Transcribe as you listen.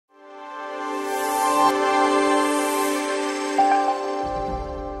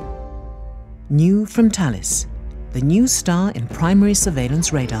New from Thales, the new star in primary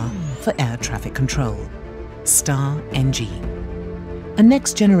surveillance radar for air traffic control, STAR-NG. A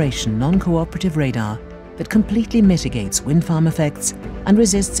next-generation non-cooperative radar that completely mitigates wind farm effects and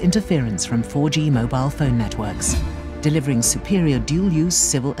resists interference from 4G mobile phone networks, delivering superior dual-use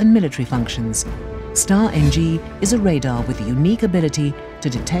civil and military functions. STAR-NG is a radar with the unique ability to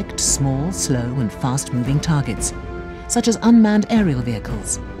detect small, slow and fast-moving targets, such as unmanned aerial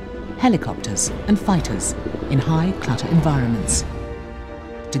vehicles, helicopters and fighters in high clutter environments.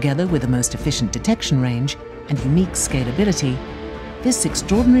 Together with the most efficient detection range and unique scalability, this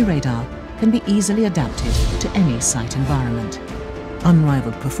extraordinary radar can be easily adapted to any site environment.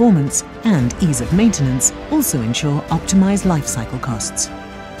 Unrivaled performance and ease of maintenance also ensure optimized lifecycle costs.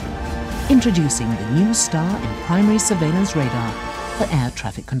 Introducing the new star in primary surveillance radar for air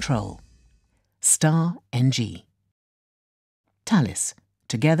traffic control. STAR-NG. Thales.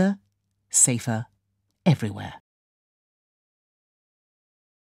 Together, safer, everywhere.